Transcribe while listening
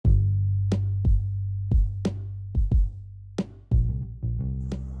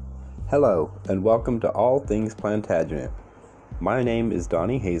Hello, and welcome to All Things Plantagenet. My name is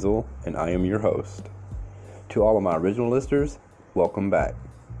Donnie Hazel, and I am your host. To all of my original listeners, welcome back.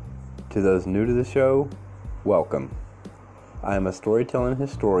 To those new to the show, welcome. I am a storytelling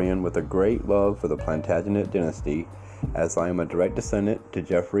historian with a great love for the Plantagenet dynasty, as I am a direct descendant to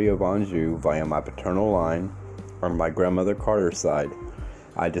Geoffrey of Anjou via my paternal line on my grandmother Carter's side.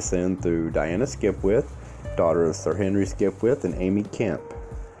 I descend through Diana Skipwith, daughter of Sir Henry Skipwith and Amy Kemp.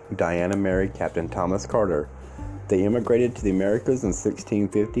 Diana married Captain Thomas Carter. They immigrated to the Americas in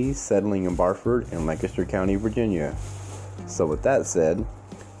 1650, settling in Barford in Lancaster County, Virginia. So with that said,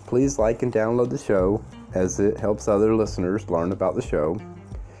 please like and download the show, as it helps other listeners learn about the show.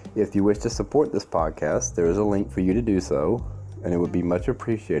 If you wish to support this podcast, there is a link for you to do so, and it would be much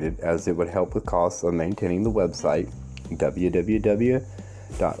appreciated, as it would help with costs of maintaining the website,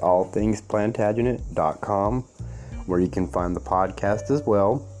 www.allthingsplantagenet.com, where you can find the podcast as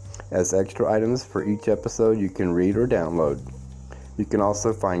well as extra items for each episode you can read or download. You can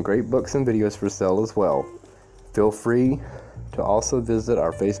also find great books and videos for sale as well. Feel free to also visit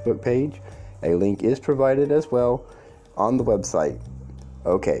our Facebook page. A link is provided as well on the website.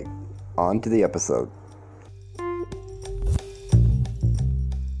 Okay, on to the episode.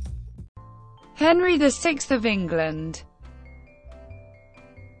 Henry VI of England.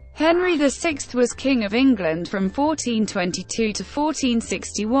 Henry VI was King of England from 1422 to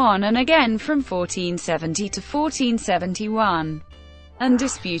 1461 and again from 1470 to 1471.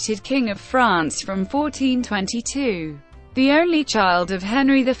 Undisputed King of France from 1422. The only child of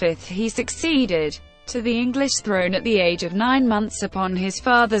Henry V, he succeeded to the English throne at the age of 9 months upon his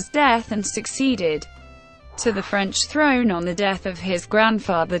father's death and succeeded to the French throne on the death of his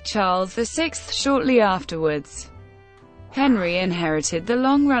grandfather Charles VI shortly afterwards. Henry inherited the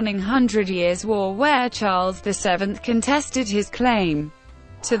long-running Hundred Years' War, where Charles VII contested his claim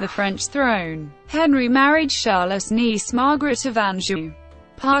to the French throne. Henry married Charlotte's niece Margaret of Anjou,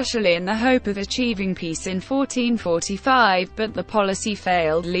 partially in the hope of achieving peace in 1445, but the policy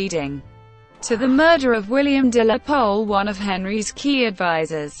failed, leading to the murder of William de la Pole, one of Henry's key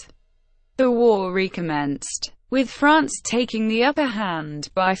advisors. The war recommenced, with France taking the upper hand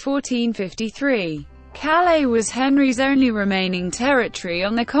by 1453. Calais was Henry's only remaining territory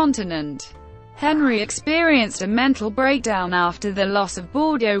on the continent. Henry experienced a mental breakdown after the loss of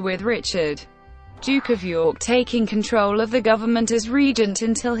Bordeaux, with Richard, Duke of York, taking control of the government as regent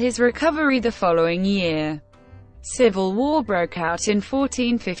until his recovery the following year. Civil war broke out in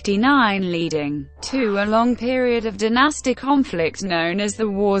 1459, leading to a long period of dynastic conflict known as the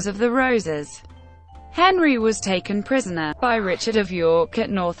Wars of the Roses. Henry was taken prisoner by Richard of York at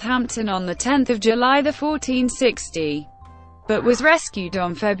Northampton on 10 July 1460, but was rescued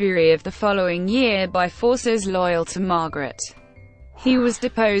on February of the following year by forces loyal to Margaret. He was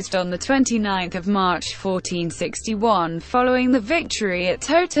deposed on 29 March 1461 following the victory at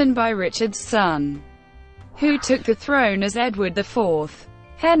Towton by Richard's son, who took the throne as Edward IV.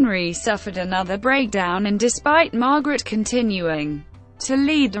 Henry suffered another breakdown, and despite Margaret continuing to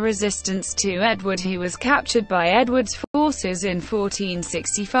lead the resistance to Edward, he was captured by Edward's forces in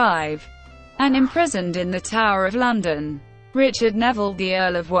 1465 and imprisoned in the Tower of London. Richard Neville, the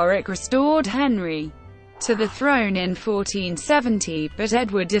Earl of Warwick, restored Henry to the throne in 1470, but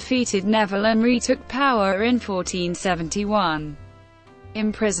Edward defeated Neville and retook power in 1471,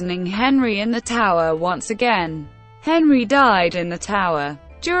 imprisoning Henry in the Tower once again. Henry died in the Tower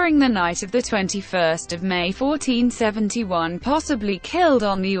during the night of 21 May 1471, possibly killed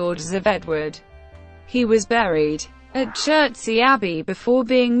on the orders of Edward. He was buried at Chertsey Abbey before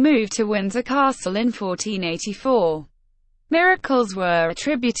being moved to Windsor Castle in 1484. Miracles were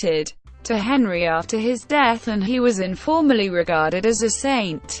attributed to Henry after his death, and he was informally regarded as a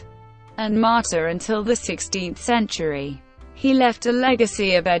saint and martyr until the 16th century. He left a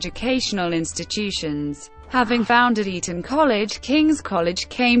legacy of educational institutions, having founded Eton College, King's College,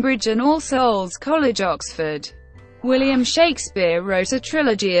 Cambridge, and All Souls College, Oxford. William Shakespeare wrote a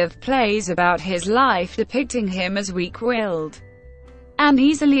trilogy of plays about his life, depicting him as weak-willed and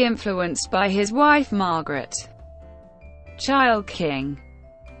easily influenced by his wife Margaret. Child King.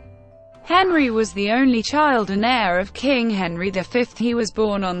 Henry was the only child and heir of King Henry V. He was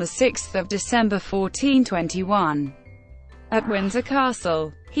born on 6 December 1421. At Windsor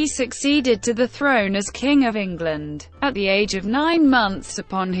Castle, he succeeded to the throne as King of England at the age of 9 months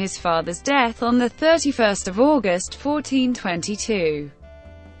upon his father's death on 31 August 1422.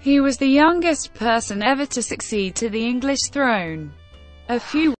 He was the youngest person ever to succeed to the English throne. A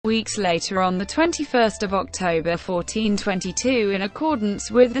few weeks later, on 21 October 1422, in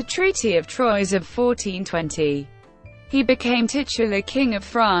accordance with the Treaty of Troyes of 1420, He became titular King of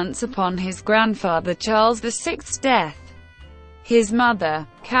France upon his grandfather Charles VI's death. His mother,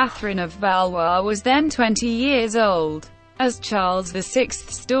 Catherine of Valois, was then 20 years old. As Charles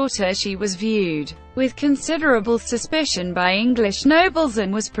VI's daughter, she was viewed with considerable suspicion by English nobles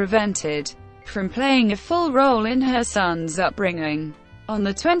and was prevented from playing a full role in her son's upbringing. On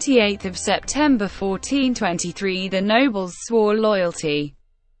 28 September 1423, the nobles swore loyalty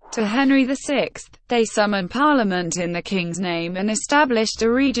to Henry VI. They summoned Parliament in the king's name and established a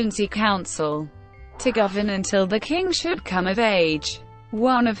regency council to govern until the king should come of age.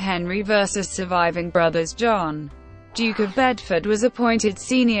 One of Henry V's surviving brothers, John, Duke of Bedford, was appointed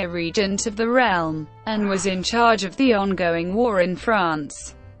senior regent of the realm, and was in charge of the ongoing war in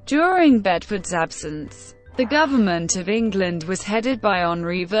France. During Bedford's absence, the government of England was headed by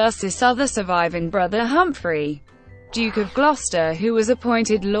Henry V's other surviving brother, Humphrey, Duke of Gloucester, who was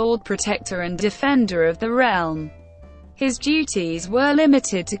appointed Lord Protector and Defender of the realm. His duties were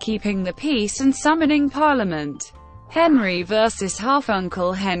limited to keeping the peace and summoning Parliament. Henry V's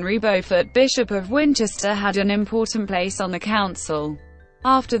half-uncle Henry Beaufort, Bishop of Winchester, had an important place on the council.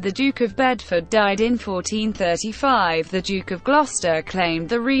 After the Duke of Bedford died in 1435, the Duke of Gloucester claimed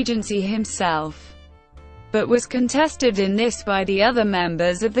the regency himself, but was contested in this by the other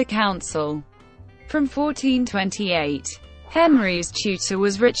members of the council. From 1428, Henry's tutor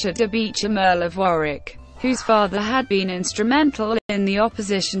was Richard de Beauchamp, Earl of Warwick, whose father had been instrumental in the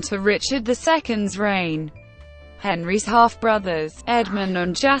opposition to Richard II's reign. Henry's half-brothers, Edmund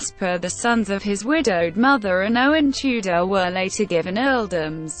and Jasper, the sons of his widowed mother, and Owen Tudor, were later given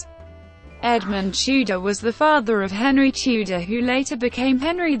earldoms. Edmund Tudor was the father of Henry Tudor, who later became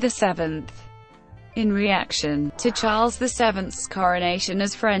Henry VII. In reaction to Charles VII's coronation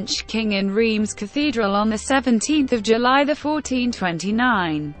as French king in Reims Cathedral on 17 July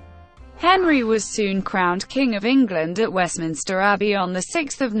 1429, Henry was soon crowned King of England at Westminster Abbey on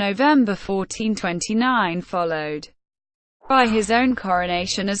 6 November 1429, followed by his own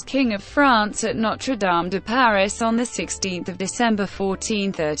coronation as King of France at Notre Dame de Paris on 16 December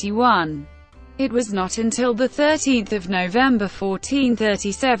 1431. It was not until 13 November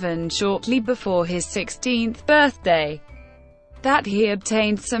 1437, shortly before his 16th birthday, that he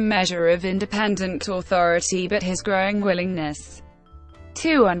obtained some measure of independent authority, but his growing willingness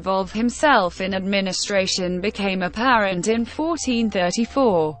to involve himself in administration became apparent in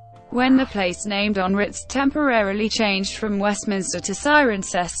 1434, when the place named Onrits temporarily changed from Westminster to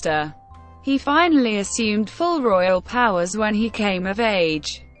Cirencester. He finally assumed full royal powers when he came of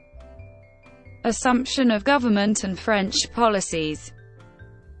age. Assumption of government and French policies.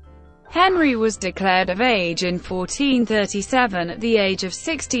 Henry was declared of age in 1437 at the age of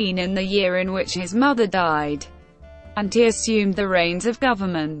 16, in the year in which his mother died, and he assumed the reins of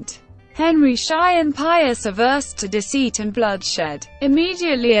government. Henry, shy and pious, averse to deceit and bloodshed,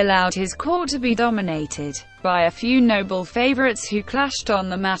 immediately allowed his court to be dominated by a few noble favourites who clashed on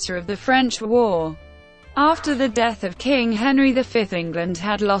the matter of the French war. After the death of King Henry V, England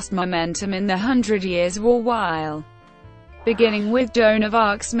had lost momentum in the 100 Years' War. While beginning with Joan of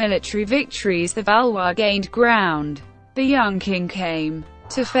Arc's military victories, the Valois gained ground. The young king came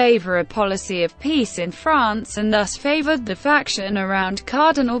to favour a policy of peace in France, and thus favoured the faction around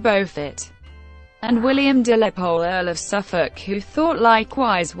Cardinal Beaufort and William de la Pole, Earl of Suffolk, who thought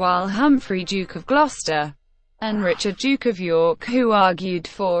likewise, while Humphrey, Duke of Gloucester, and Richard, Duke of York, who argued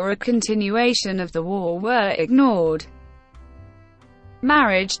for a continuation of the war, were ignored.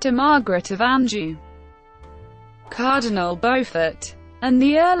 Marriage to Margaret of Anjou. Cardinal Beaufort and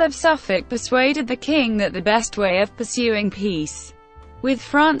the Earl of Suffolk persuaded the king that the best way of pursuing peace with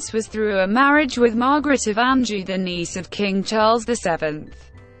France was through a marriage with Margaret of Anjou, the niece of King Charles VII.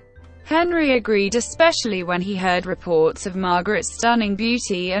 Henry agreed, especially when he heard reports of Margaret's stunning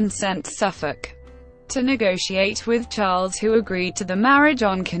beauty, and sent Suffolk to negotiate with Charles, who agreed to the marriage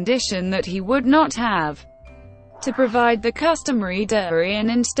on condition that he would not have to provide the customary dowry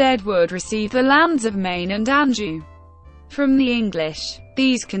and instead would receive the lands of Maine and Anjou from the English.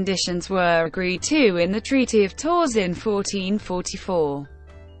 These conditions were agreed to in the Treaty of Tours in 1444.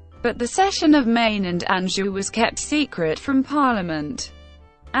 But the cession of Maine and Anjou was kept secret from Parliament,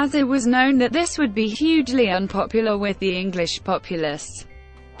 as it was known that this would be hugely unpopular with the English populace.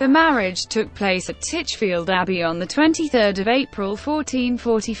 The marriage took place at Titchfield Abbey on 23 April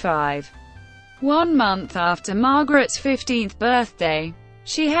 1445. 1 month after Margaret's 15th birthday,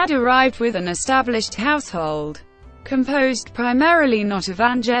 she had arrived with an established household, composed primarily not of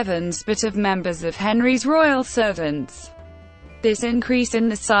Angevins but of members of Henry's royal servants. This increase in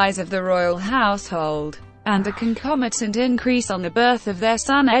the size of the royal household, and a concomitant increase on the birth of their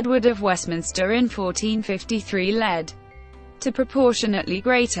son Edward of Westminster in 1453, led to proportionately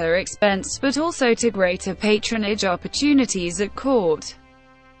greater expense but also to greater patronage opportunities at court.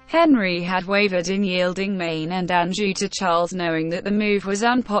 Henry had wavered in yielding Maine and Anjou to Charles, knowing that the move was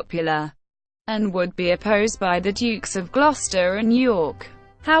unpopular and would be opposed by the Dukes of Gloucester and York.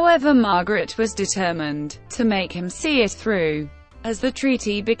 However, Margaret was determined to make him see it through. As the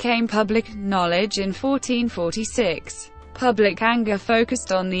treaty became public knowledge in 1446, public anger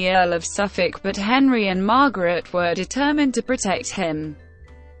focused on the Earl of Suffolk, but Henry and Margaret were determined to protect him.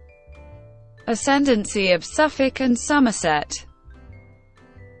 Ascendancy of Suffolk and Somerset.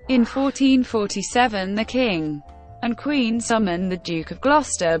 In 1447, the King and Queen summoned the Duke of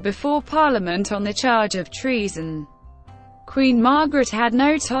Gloucester before Parliament on the charge of treason. Queen Margaret had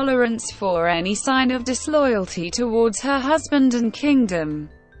no tolerance for any sign of disloyalty towards her husband and kingdom.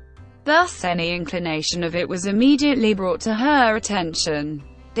 Thus, any inclination of it was immediately brought to her attention.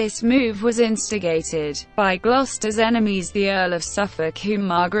 This move was instigated by Gloucester's enemies, the Earl of Suffolk, whom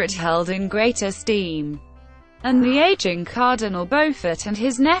Margaret held in great esteem, and the aging Cardinal Beaufort and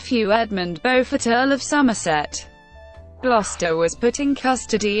his nephew Edmund Beaufort, Earl of Somerset. Gloucester was put in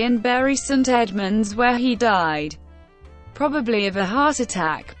custody in Bury St Edmunds, where he died, probably of a heart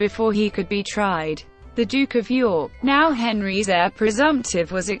attack, before he could be tried. The Duke of York, now Henry's heir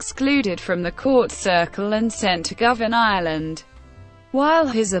presumptive, was excluded from the court circle and sent to govern Ireland, while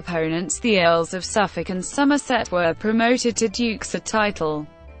his opponents, the Earls of Suffolk and Somerset, were promoted to dukes, a title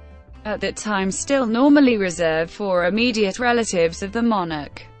at that time still normally reserved for immediate relatives of the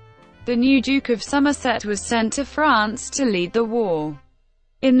monarch. The new Duke of Somerset was sent to France to lead the war.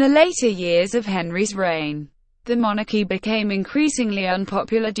 In the later years of Henry's reign, the monarchy became increasingly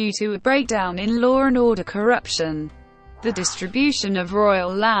unpopular due to a breakdown in law and order, corruption, the distribution of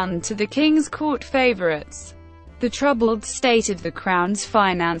royal land to the king's court favourites, the troubled state of the crown's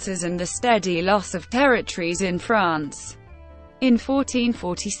finances, and the steady loss of territories in France. In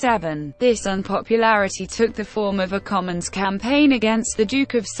 1447, this unpopularity took the form of a Commons campaign against the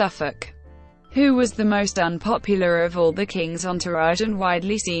Duke of Suffolk, who was the most unpopular of all the king's entourage and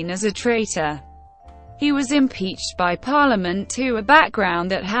widely seen as a traitor. He was impeached by Parliament, to a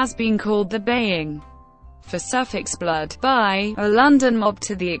background that has been called the baying for Suffolk's blood by a London mob,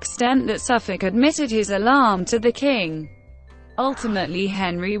 to the extent that Suffolk admitted his alarm to the king. Ultimately,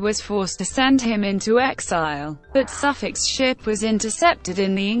 Henry was forced to send him into exile, but Suffolk's ship was intercepted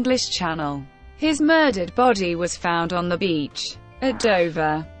in the English Channel. His murdered body was found on the beach at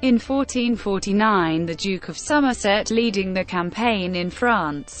Dover. In 1449, the Duke of Somerset, leading the campaign in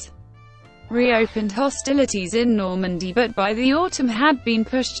France, reopened hostilities in Normandy, but by the autumn had been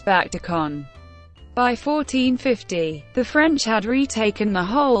pushed back to Caen. By 1450, the French had retaken the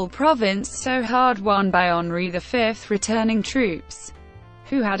whole province, so hard won by Henri V, returning troops,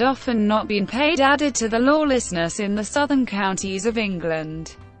 who had often not been paid, added to the lawlessness in the southern counties of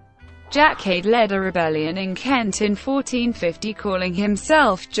England. Jack Cade led a rebellion in Kent in 1450, calling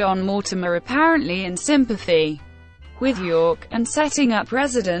himself John Mortimer, apparently in sympathy with York, and setting up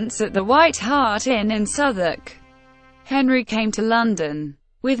residence at the White Hart Inn in Southwark. Henry came to London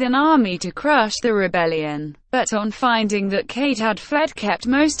with an army to crush the rebellion, but on finding that Cade had fled, kept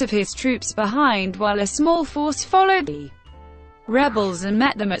most of his troops behind while a small force followed the rebels and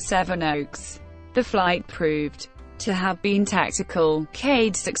met them at Sevenoaks. The flight proved to have been tactical.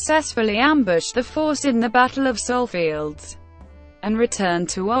 Cade successfully ambushed the force in the Battle of Saltfields and returned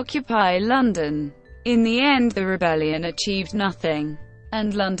to occupy London. In the end, the rebellion achieved nothing,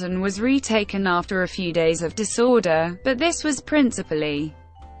 and London was retaken after a few days of disorder, but this was principally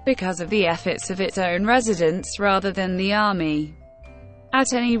because of the efforts of its own residents rather than the army.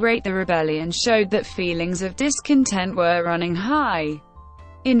 At any rate, the rebellion showed that feelings of discontent were running high.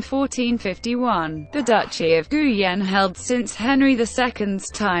 In 1451, the Duchy of Guyenne, held since Henry II's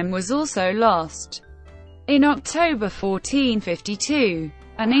time, was also lost. In October 1452,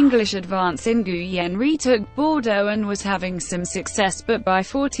 an English advance in Guyenne retook Bordeaux and was having some success, but by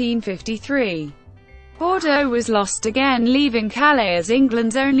 1453, Bordeaux was lost again, leaving Calais as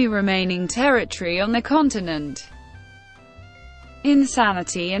England's only remaining territory on the continent.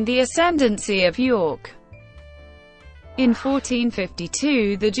 Insanity and the ascendancy of York. In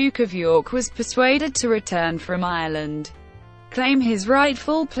 1452, the Duke of York was persuaded to return from Ireland, claim his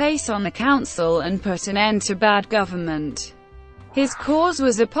rightful place on the council, and put an end to bad government. His cause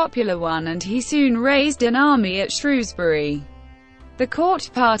was a popular one, and he soon raised an army at Shrewsbury. The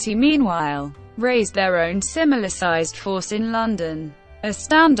court party, meanwhile, raised their own similar-sized force in London. A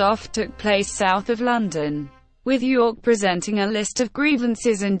standoff took place south of London, with York presenting a list of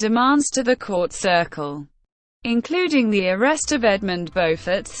grievances and demands to the court circle, including the arrest of Edmund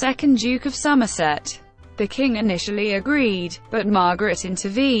Beaufort, 2nd Duke of Somerset. The king initially agreed, but Margaret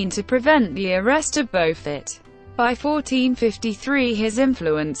intervened to prevent the arrest of Beaufort. By 1453 his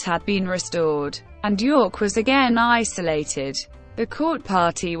influence had been restored, and York was again isolated. The court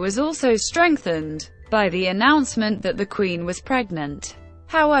party was also strengthened by the announcement that the Queen was pregnant.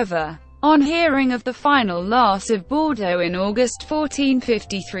 However, on hearing of the final loss of Bordeaux in August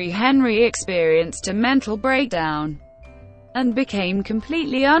 1453, Henry experienced a mental breakdown and became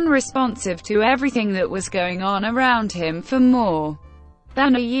completely unresponsive to everything that was going on around him for more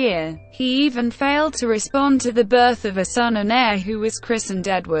than a year. He even failed to respond to the birth of a son and heir who was christened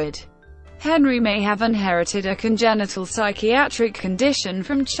Edward. Henry may have inherited a congenital psychiatric condition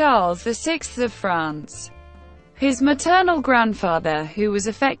from Charles VI of France, his maternal grandfather, who was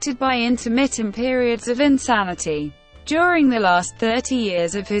affected by intermittent periods of insanity during the last 30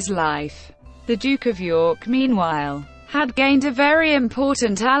 years of his life. The Duke of York, meanwhile, had gained a very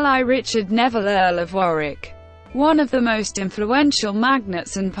important ally, Richard Neville, Earl of Warwick, one of the most influential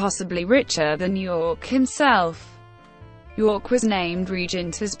magnates and possibly richer than York himself. York was named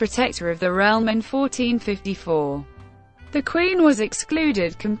regent as protector of the realm in 1454. The Queen was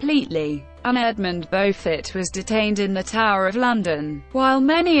excluded completely, and Edmund Beaufort was detained in the Tower of London, while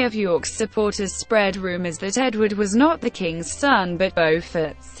many of York's supporters spread rumours that Edward was not the king's son but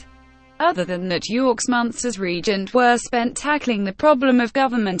Beaufort's. Other than that, York's months as regent were spent tackling the problem of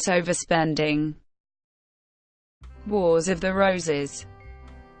government overspending. Wars of the Roses.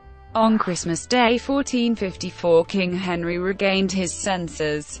 On Christmas Day 1454, King Henry regained his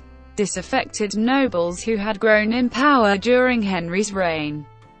senses. Disaffected nobles who had grown in power during Henry's reign,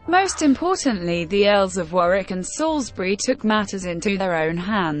 most importantly the Earls of Warwick and Salisbury, took matters into their own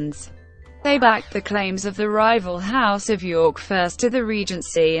hands. They backed the claims of the rival House of York, first to the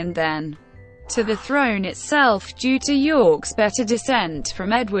regency and then to the throne itself, due to York's better descent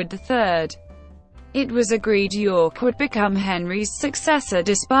from Edward III. It was agreed York would become Henry's successor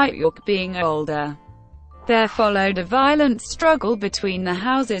despite York being older. There followed a violent struggle between the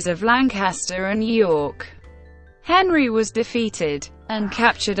houses of Lancaster and York. Henry was defeated and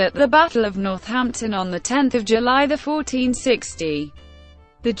captured at the Battle of Northampton on 10 July 1460.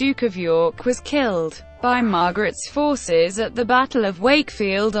 The Duke of York was killed by Margaret's forces at the Battle of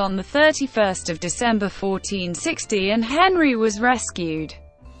Wakefield on 31 December 1460, and Henry was rescued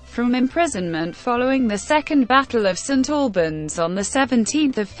from imprisonment following the Second Battle of St. Albans on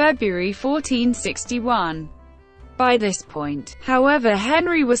 17 February 1461. By this point, however,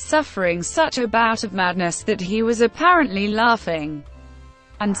 Henry was suffering such a bout of madness that he was apparently laughing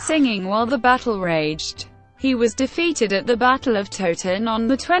and singing while the battle raged. He was defeated at the Battle of Towton on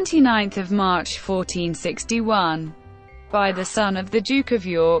 29 March 1461 by the son of the Duke of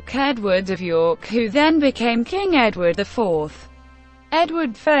York, Edward of York, who then became King Edward IV.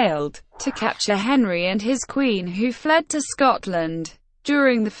 Edward failed to capture Henry and his queen, who fled to Scotland.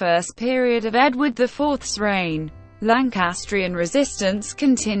 During the first period of Edward IV's reign, Lancastrian resistance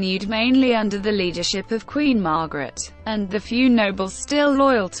continued mainly under the leadership of Queen Margaret, and the few nobles still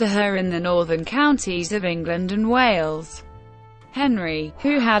loyal to her in the northern counties of England and Wales. Henry,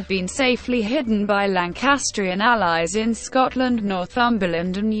 who had been safely hidden by Lancastrian allies in Scotland,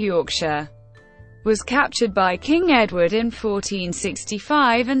 Northumberland and Yorkshire, was captured by King Edward in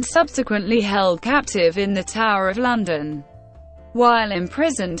 1465 and subsequently held captive in the Tower of London. While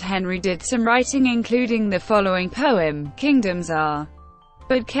imprisoned, Henry did some writing, including the following poem: Kingdoms are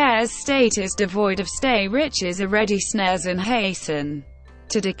but care's state is devoid of stay, riches are ready snares and hasten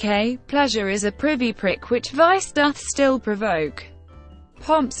to decay, pleasure is a privy prick which vice doth still provoke,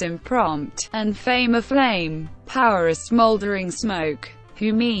 pomp's imprompt, and fame a flame, power a smouldering smoke,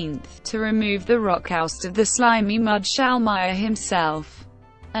 who meaneth to remove the rock oust of the slimy mud shall mire himself,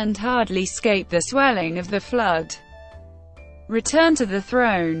 and hardly scape the swelling of the flood. Return to the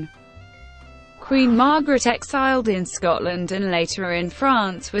throne. Queen Margaret, exiled in Scotland and later in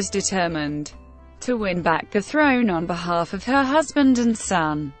France, was determined to win back the throne on behalf of her husband and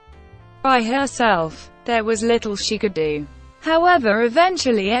son. By herself, there was little she could do. However,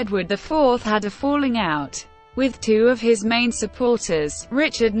 eventually Edward IV had a falling out with two of his main supporters,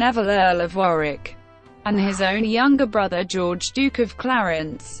 Richard Neville, Earl of Warwick, and his own younger brother George, Duke of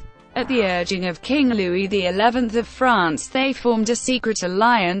Clarence. At the urging of King Louis XI of France, they formed a secret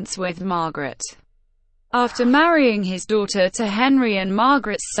alliance with Margaret. After marrying his daughter to Henry and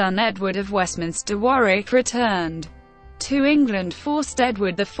Margaret's son Edward of Westminster, Warwick returned to England, forced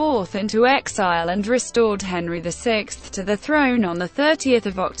Edward IV into exile and restored Henry VI to the throne on 30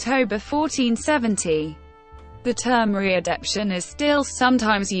 October 1470. The term readaptation is still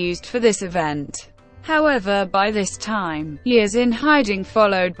sometimes used for this event. However, by this time, years in hiding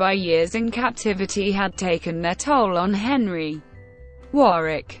followed by years in captivity had taken their toll on Henry.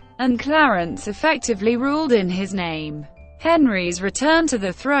 Warwick and Clarence effectively ruled in his name. Henry's return to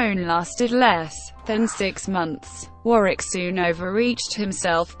the throne lasted less than 6 months. Warwick soon overreached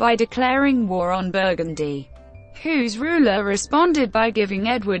himself by declaring war on Burgundy, whose ruler responded by giving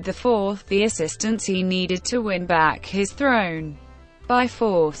Edward IV the assistance he needed to win back his throne by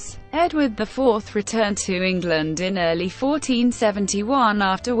force. Edward IV returned to England in early 1471,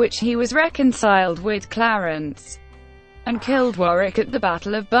 after which he was reconciled with Clarence and killed Warwick at the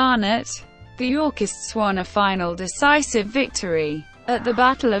Battle of Barnet. The Yorkists won a final decisive victory at the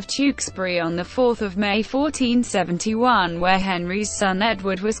Battle of Tewkesbury on 4 May 1471, where Henry's son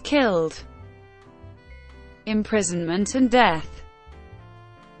Edward was killed. Imprisonment and death.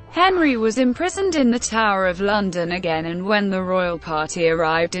 Henry was imprisoned in the Tower of London again, and when the royal party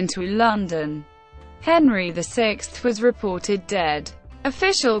arrived into London, Henry VI was reported dead.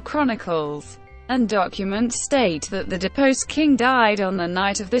 Official chronicles and documents state that the deposed king died on the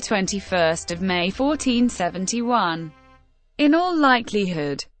night of the 21st of May 1471. In all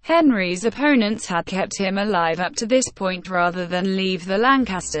likelihood, Henry's opponents had kept him alive up to this point rather than leave the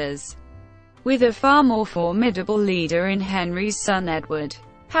Lancasters with a far more formidable leader in Henry's son Edward.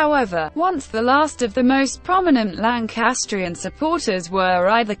 However, once the last of the most prominent Lancastrian supporters were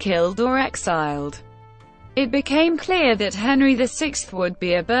either killed or exiled, it became clear that Henry VI would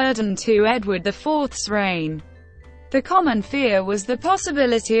be a burden to Edward IV's reign. The common fear was the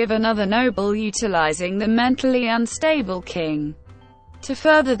possibility of another noble utilizing the mentally unstable king to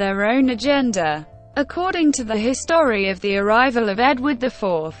further their own agenda. According to the history of the arrival of Edward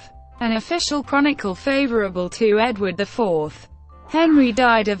IV, an official chronicle favorable to Edward IV, Henry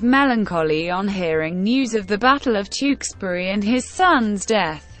died of melancholy on hearing news of the Battle of Tewkesbury and his son's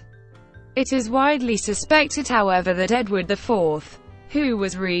death. It is widely suspected, however, that Edward IV, who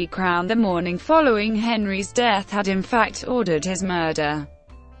was recrowned the morning following Henry's death, had in fact ordered his murder.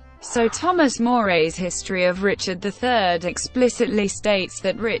 So Thomas More's History of Richard III explicitly states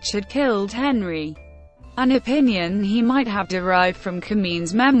that Richard killed Henry, an opinion he might have derived from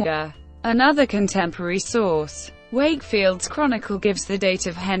Comines' memoir. Another contemporary source, Wakefield's Chronicle, gives the date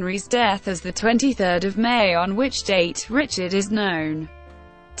of Henry's death as the 23rd of May, on which date Richard is known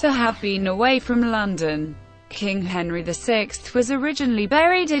to have been away from London. King Henry VI was originally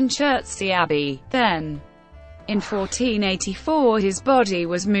buried in Chertsey Abbey. Then, in 1484, his body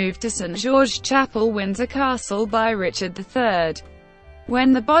was moved to St George's Chapel, Windsor Castle by Richard III.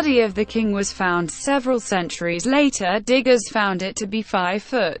 When the body of the king was found several centuries later, diggers found it to be 5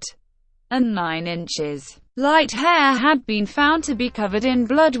 foot and 9 inches. Light hair had been found to be covered in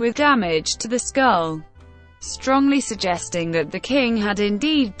blood with damage to the skull, strongly suggesting that the king had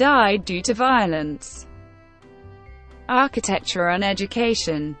indeed died due to violence. Architecture and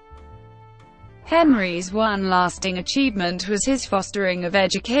education. Henry's one lasting achievement was his fostering of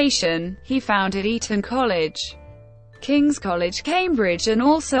education. He founded Eton College, King's College, Cambridge, and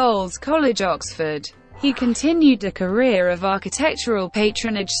All Souls College, Oxford. He continued a career of architectural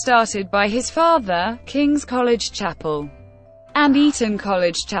patronage started by his father, King's College Chapel and Eton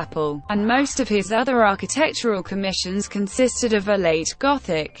College Chapel, and most of his other architectural commissions consisted of a late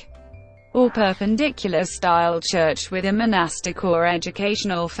Gothic or Perpendicular-style church with a monastic or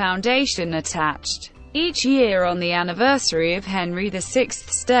educational foundation attached. Each year on the anniversary of Henry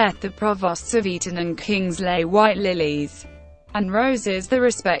VI's death, the provosts of Eton and King's lay white lilies and roses, the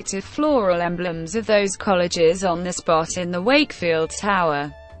respective floral emblems of those colleges, on the spot in the Wakefield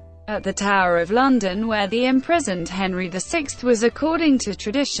Tower at the Tower of London, where the imprisoned Henry VI was, according to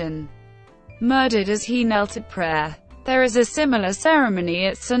tradition, murdered as he knelt at prayer. There is a similar ceremony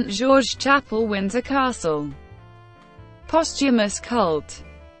at St George's Chapel, Windsor Castle. Posthumous cult.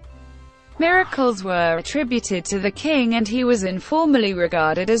 Miracles were attributed to the king, and he was informally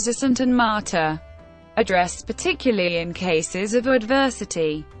regarded as a saint and martyr, addressed particularly in cases of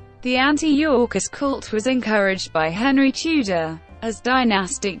adversity. The anti-Yorkist cult was encouraged by Henry Tudor as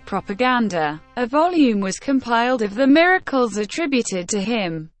dynastic propaganda. A volume was compiled of the miracles attributed to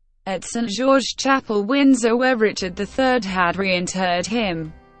him at St George's Chapel, Windsor, where Richard III had reinterred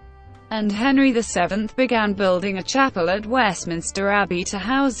him, and Henry VII began building a chapel at Westminster Abbey to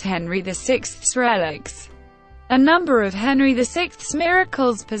house Henry VI's relics. A number of Henry VI's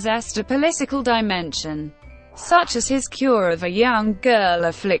miracles possessed a political dimension, such as his cure of a young girl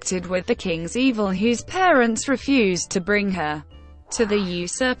afflicted with the king's evil, whose parents refused to bring her to the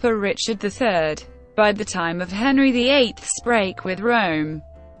usurper Richard III. By the time of Henry VIII's break with Rome,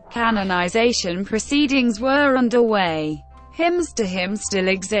 canonization proceedings were underway. Hymns to him still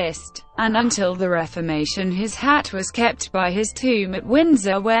exist, and until the Reformation his hat was kept by his tomb at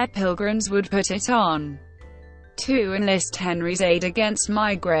Windsor, where pilgrims would put it on to enlist Henry's aid against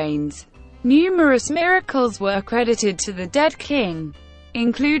migraines. Numerous miracles were credited to the dead king,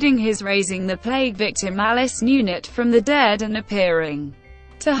 including his raising the plague victim Alice Newnett from the dead and appearing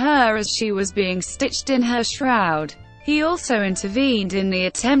to her as she was being stitched in her shroud. He also intervened in the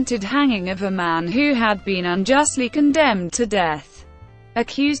attempted hanging of a man who had been unjustly condemned to death,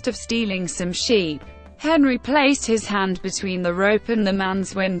 accused of stealing some sheep. Henry placed his hand between the rope and the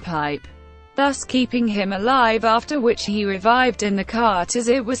man's windpipe, thus keeping him alive, after which he revived in the cart as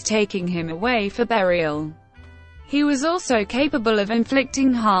it was taking him away for burial. He was also capable of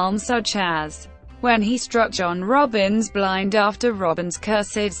inflicting harm, such as when he struck John Robbins blind after Robbins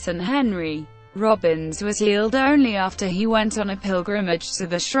cursed St. Henry. Robbins was healed only after he went on a pilgrimage to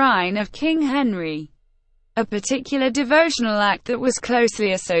the shrine of King Henry. A particular devotional act that was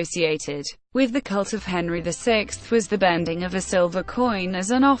closely associated with the cult of Henry VI was the bending of a silver coin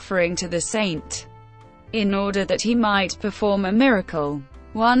as an offering to the saint, in order that he might perform a miracle.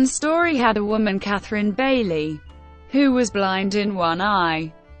 One story had a woman, Catherine Bailey, who was blind in one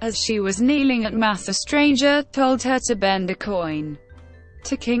eye. As she was kneeling at Mass, a stranger told her to bend a coin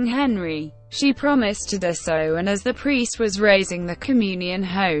to King Henry. She promised to do so, and as the priest was raising the communion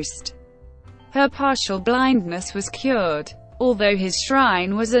host, her partial blindness was cured. Although his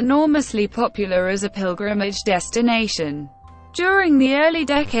shrine was enormously popular as a pilgrimage destination during the early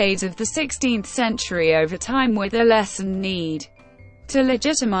decades of the 16th century, over time, with a lessened need to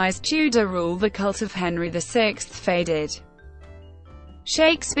legitimize Tudor rule, the cult of Henry VI faded.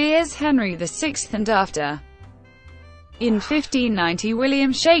 Shakespeare's Henry VI and after. In 1590,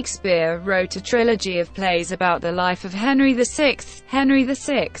 William Shakespeare wrote a trilogy of plays about the life of Henry VI, Henry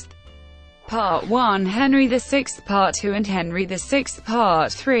VI, Part 1, Henry VI Part 2 and Henry VI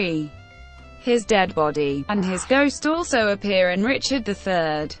Part 3. His dead body and his ghost also appear in Richard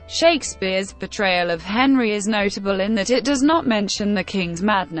III. Shakespeare's portrayal of Henry is notable in that it does not mention the king's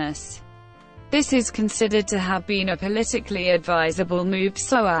madness. This is considered to have been a politically advisable move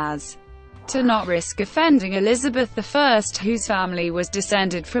so as to not risk offending Elizabeth I, whose family was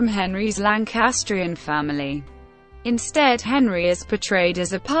descended from Henry's Lancastrian family. Instead, Henry is portrayed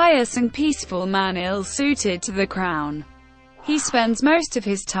as a pious and peaceful man ill-suited to the crown. He spends most of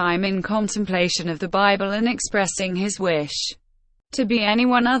his time in contemplation of the Bible and expressing his wish to be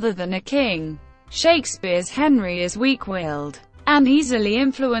anyone other than a king. Shakespeare's Henry is weak-willed and easily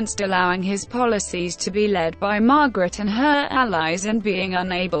influenced, allowing his policies to be led by Margaret and her allies, and being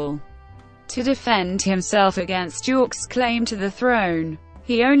unable to defend himself against York's claim to the throne.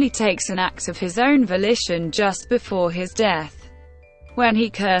 He only takes an act of his own volition just before his death, when he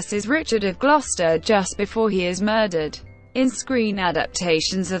curses Richard of Gloucester just before he is murdered. In screen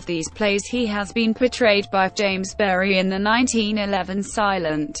adaptations of these plays, he has been portrayed by James Berry in the 1911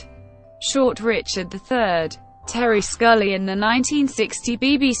 silent short Richard III, Terry Scully in the 1960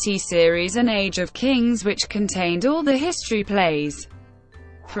 BBC series An Age of Kings, which contained all the history plays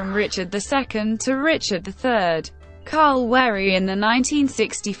from Richard II to Richard III, Carl Wery in the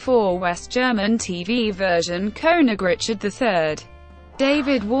 1964 West German TV version König Richard III,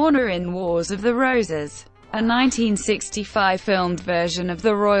 David Warner in Wars of the Roses, a 1965 filmed version of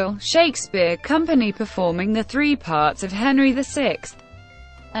the Royal Shakespeare Company performing the three parts of Henry VI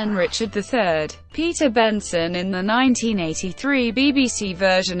and Richard III, Peter Benson in the 1983 BBC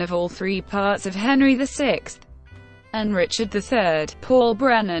version of all three parts of Henry VI and Richard III, Paul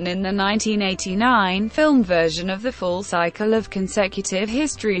Brennan in the 1989 film version of the full cycle of consecutive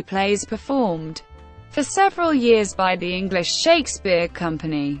history plays performed for several years by the English Shakespeare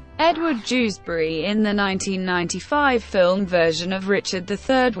Company, Edward Dewsbury in the 1995 film version of Richard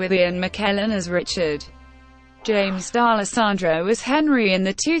III with Ian McKellen as Richard, James D'Alessandro as Henry in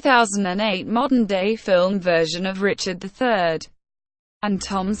the 2008 modern-day film version of Richard III, and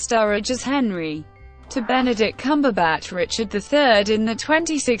Tom Sturridge as Henry. To Benedict Cumberbatch Richard III in the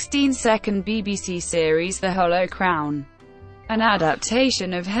 2016 second BBC series The Hollow Crown, an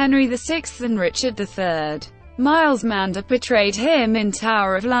adaptation of Henry VI and Richard III. Miles Mander portrayed him in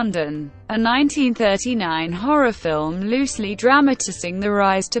Tower of London, a 1939 horror film loosely dramatizing the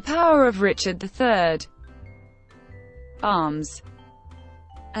rise to power of Richard III. Arms.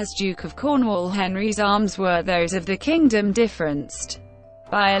 As Duke of Cornwall, Henry's arms were those of the kingdom, differenced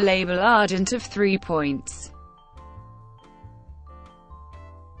by a label argent of 3 points.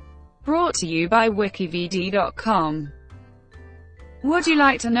 Brought to you by Wikipedia.com. Would you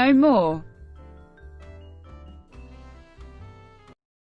like to know more?